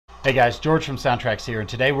Hey guys, George from SoundTraxx here, and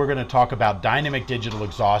today we're going to talk about dynamic digital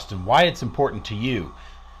exhaust and why it's important to you.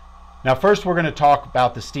 Now first we're going to talk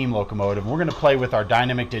about the steam locomotive. We're going to play with our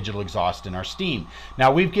dynamic digital exhaust in our steam.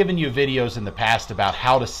 Now we've given you videos in the past about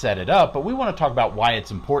how to set it up, but we want to talk about why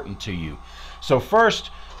it's important to you. So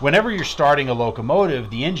first, whenever you're starting a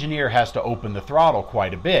locomotive, the engineer has to open the throttle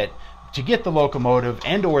quite a bit to get the locomotive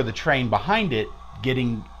and or the train behind it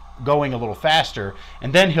going a little faster,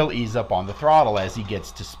 and then he'll ease up on the throttle as he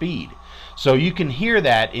gets to speed. So you can hear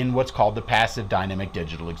that in what's called the passive dynamic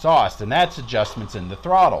digital exhaust, and that's adjustments in the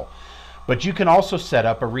throttle. But you can also set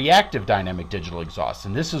up a reactive dynamic digital exhaust,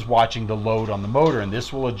 and this is watching the load on the motor, and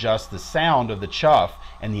this will adjust the sound of the chuff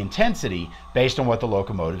and the intensity based on what the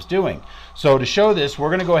locomotive's doing. So to show this, we're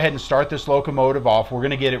going to go ahead and start this locomotive off. We're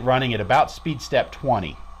going to get it running at about speed step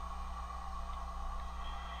 20.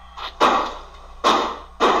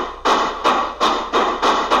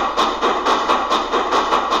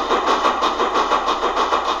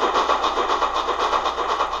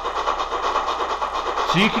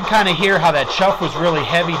 So you can kind of hear how that chuff was really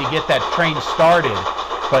heavy to get that train started,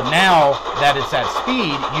 but now that it's at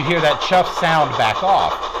speed, you hear that chuff sound back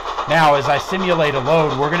off. Now as I simulate a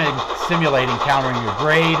load, we're going to simulate encountering a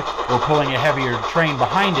grade or pulling a heavier train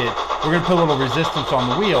behind it. We're going to put a little resistance on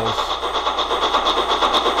the wheels.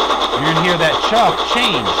 You're going to hear that chuff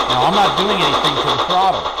change. Now I'm not doing anything to the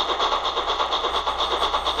throttle.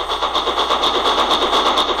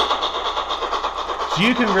 So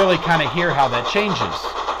you can really kind of hear how that changes.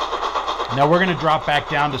 Now we're going to drop back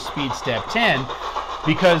down to speed step 10,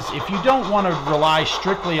 because if you don't want to rely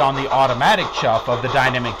strictly on the automatic chuff of the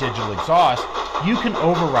dynamic digital exhaust, you can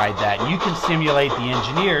override that. You can simulate the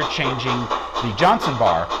engineer changing the Johnson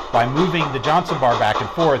bar. By moving the Johnson bar back and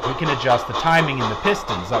forth, he can adjust the timing in the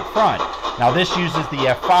pistons up front. Now this uses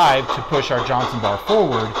the F5 to push our Johnson bar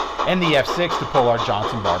forward and the F6 to pull our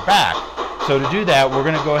Johnson bar back. So to do that, we're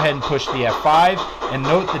going to go ahead and push the F5 and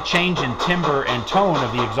note the change in timbre and tone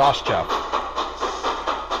of the exhaust chuff.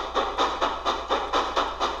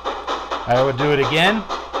 I would do it again.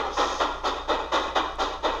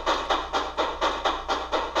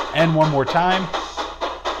 And one more time.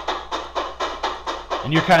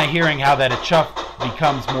 And you're kind of hearing how that chuff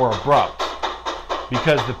becomes more abrupt,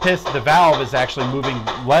 because the valve is actually moving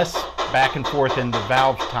less back and forth in the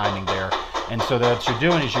valve timing there. And so what you're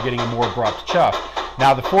doing is you're getting a more abrupt chuff.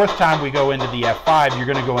 Now the fourth time we go into the F5, you're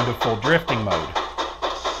going to go into full drifting mode.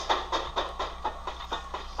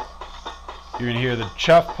 You're going to hear the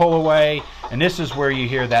chuff pull away, and this is where you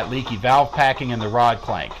hear that leaky valve packing and the rod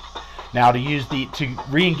clank. Now to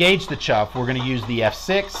re-engage the chuff, we're going to use the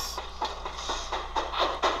F6.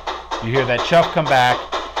 You hear that chuff come back,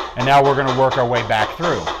 and now we're going to work our way back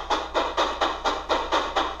through.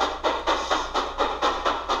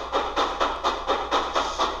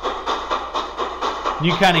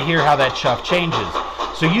 You kind of hear how that chuff changes.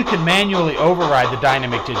 So you can manually override the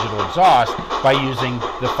dynamic digital exhaust by using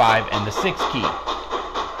the 5 and the 6 key.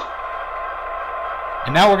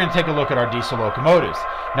 And now we're going to take a look at our diesel locomotives.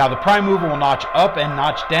 Now the prime mover will notch up and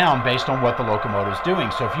notch down based on what the locomotive is doing.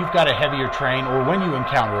 So if you've got a heavier train, or when you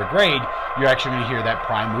encounter a grade, you're actually going to hear that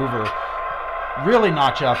prime mover really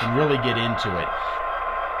notch up and really get into it.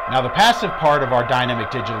 Now the passive part of our dynamic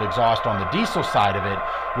digital exhaust on the diesel side of it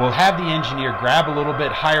will have the engineer grab a little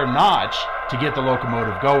bit higher notch to get the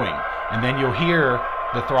locomotive going, and then you'll hear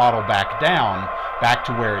the throttle back down, back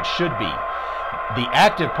to where it should be. The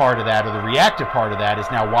active part of that, or the reactive part of that, is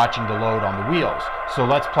now watching the load on the wheels. So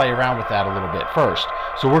let's play around with that a little bit first.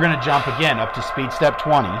 So we're going to jump again up to speed step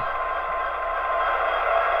 20.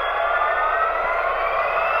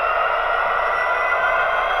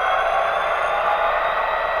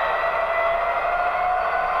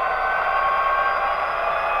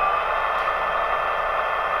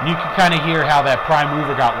 You can kind of hear how that prime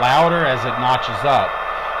mover got louder as it notches up.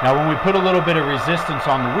 Now when we put a little bit of resistance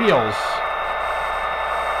on the wheels,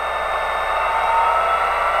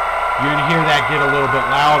 you're going to hear that get a little bit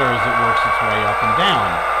louder as it works its way up and down.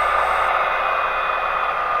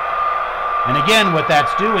 And again, what that's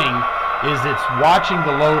doing is it's watching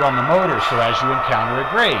the load on the motor, so as you encounter a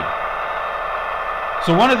grade.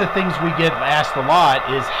 So one of the things we get asked a lot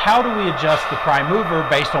is, how do we adjust the prime mover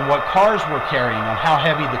based on what cars we're carrying, on how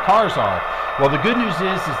heavy the cars are? Well, the good news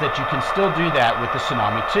is that you can still do that with the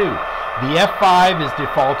Tsunami2. The F5 is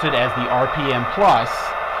defaulted as the RPM plus,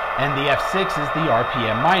 and the F6 is the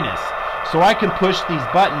RPM minus. So I can push these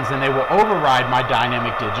buttons and they will override my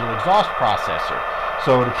dynamic digital exhaust processor.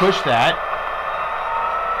 So to push that,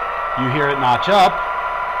 you hear it notch up,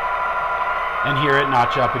 and hear it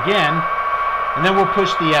notch up again. And then we'll push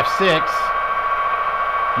the F6.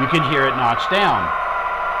 You can hear it notch down.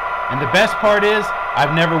 And the best part is,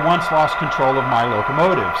 I've never once lost control of my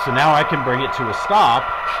locomotive. So now I can bring it to a stop.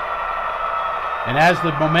 And as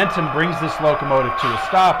the momentum brings this locomotive to a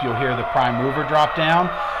stop, you'll hear the prime mover drop down.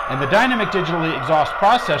 And the dynamic digital exhaust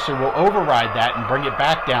processor will override that and bring it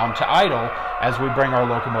back down to idle as we bring our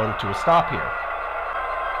locomotive to a stop here.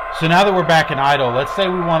 So now that we're back in idle, let's say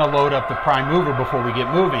we want to load up the prime mover before we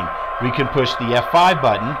get moving. We can push the F5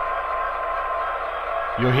 button.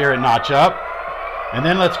 You'll hear it notch up. And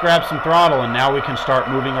then let's grab some throttle, and now we can start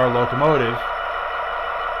moving our locomotive.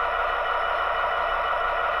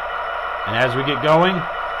 And as we get going,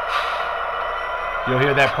 you'll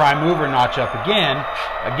hear that prime mover notch up again.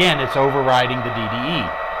 Again, it's overriding the DDE.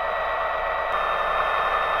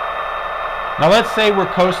 Now let's say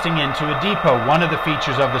we're coasting into a depot. One of the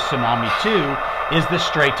features of the Tsunami2 is the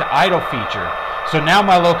straight to idle feature. So now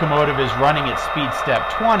my locomotive is running at speed step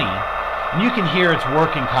 20, and you can hear it's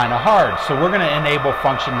working kind of hard. So we're going to enable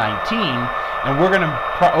function 19, and we're going to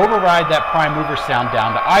override that prime mover sound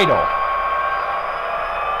down to idle.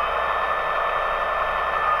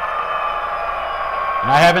 And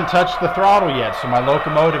I haven't touched the throttle yet, so my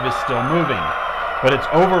locomotive is still moving, but it's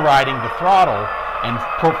overriding the throttle and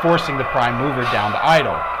forcing the prime mover down to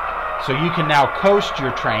idle. So you can now coast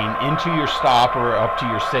your train into your stop or up to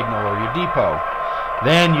your signal or your depot.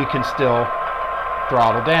 Then you can still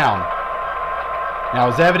throttle down. Now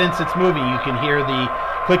as evidence it's moving, you can hear the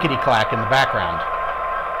clickety-clack in the background.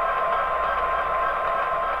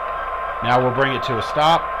 Now we'll bring it to a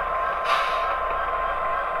stop.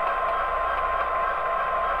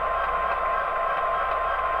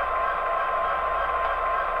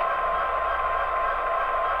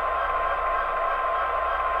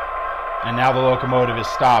 And now the locomotive is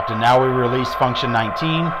stopped, and now we release function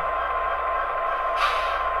 19.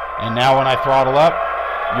 And now when I throttle up,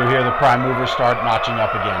 you'll hear the prime mover start notching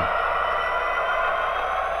up again.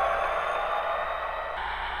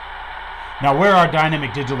 Now where our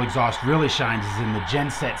dynamic digital exhaust really shines is in the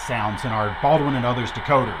GenSet sounds in our Baldwin and Others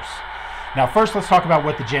decoders. Now first let's talk about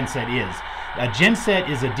what the GenSet is. A GenSet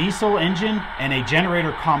is a diesel engine and a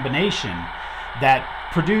generator combination that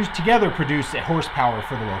together produce a horsepower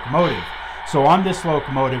for the locomotive. So on this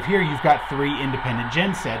locomotive here, you've got 3 independent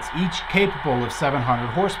gensets, each capable of 700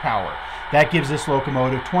 horsepower. That gives this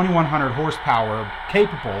locomotive 2100 horsepower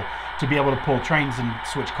capable to be able to pull trains and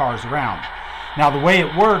switch cars around. Now the way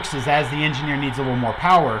it works is as the engineer needs a little more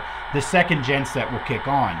power, the second genset will kick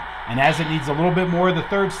on. And as it needs a little bit more, the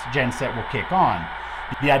third genset will kick on.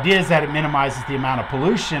 The idea is that it minimizes the amount of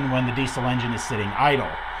pollution when the diesel engine is sitting idle.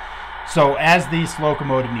 So as this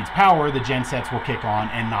locomotive needs power, the gensets will kick on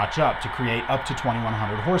and notch up to create up to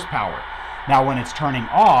 2100 horsepower. Now when it's turning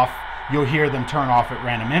off, you'll hear them turn off at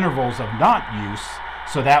random intervals of not use,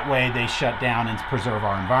 so that way they shut down and preserve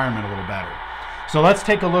our environment a little better. So let's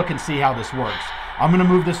take a look and see how this works. I'm going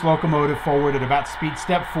to move this locomotive forward at about speed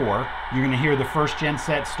step 4. You're going to hear the first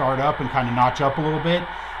genset start up and kind of notch up a little bit,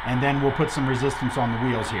 and then we'll put some resistance on the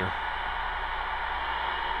wheels here.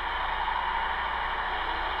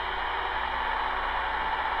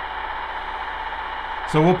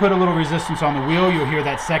 So we'll put a little resistance on the wheel. You'll hear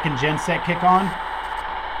that second genset kick on.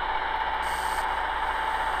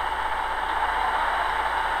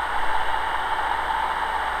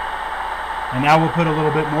 And now we'll put a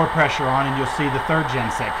little bit more pressure on, and you'll see the third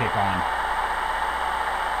genset kick on.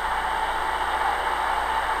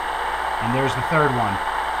 And there's the third one.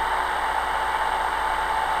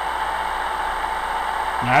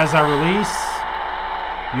 Now as I release,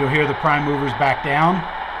 you'll hear the prime movers back down.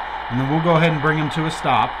 And then we'll go ahead and bring them to a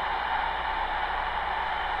stop.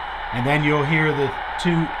 And then you'll hear the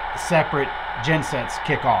 2 separate gensets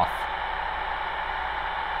kick off.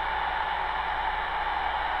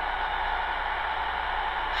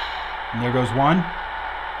 And there goes one.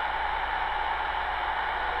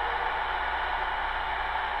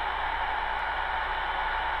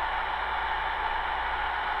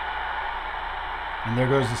 And there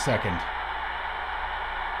goes the second.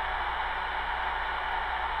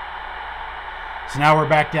 So now we're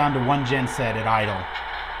back down to 1 genset at idle.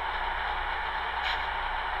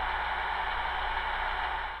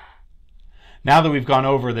 Now that we've gone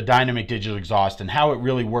over the dynamic digital exhaust and how it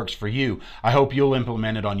really works for you, I hope you'll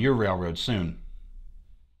implement it on your railroad soon.